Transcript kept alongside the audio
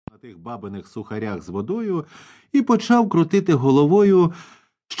тих бабиних сухарях з водою і почав крутити головою,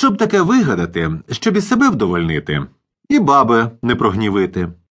 щоб таке вигадати, щоб і себе вдовольнити, і баби не прогнівити.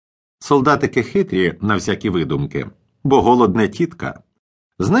 Солдатики хитрі на всякі видумки, бо голодне тітка.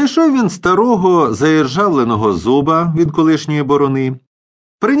 Знайшов він старого заіржавленого зуба від колишньої борони,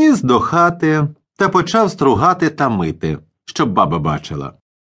 приніс до хати та почав стругати та мити, щоб баба бачила.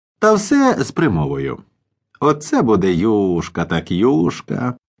 Та все з примовою. Оце буде юшка так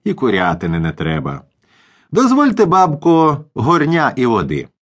юшка, і курятини не треба. Дозвольте, бабко, горня і води.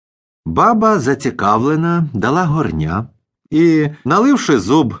 Баба, зацікавлена, дала горня і, наливши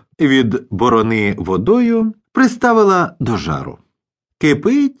зуб від борони водою, приставила до жару.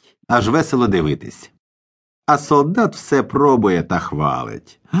 Кипить, аж весело дивитись. А солдат все пробує та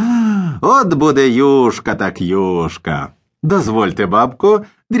хвалить. От буде юшка так юшка. Дозвольте, бабко,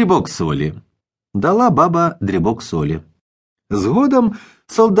 дрібок солі. Дала баба дрібок солі. Згодом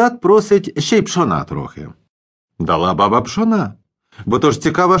солдат просить ще й пшона трохи. Дала баба пшона. Бо то ж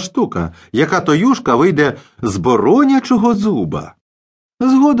цікава штука, яка то юшка вийде з боронячого зуба.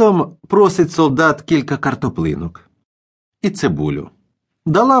 Згодом просить солдат кілька картоплинок. І цибулю.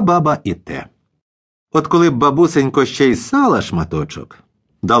 Дала баба і те. От коли б бабусенько ще й сала шматочок,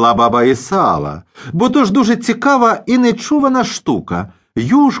 дала баба і сала, бо то ж дуже цікава і нечувана штука –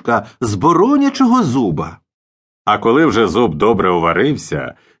 юшка з боронячого зуба. А коли вже зуб добре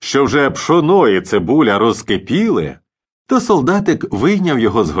уварився, що вже пшоно і цибуля розкипіли, то солдатик вийняв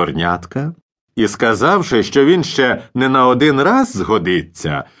його з горнятка і, сказавши, що він ще не на один раз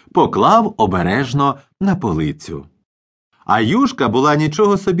згодиться, поклав обережно на полицю. А юшка була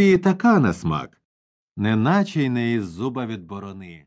нічого собі і така на смак, неначе й не із зуба від борони.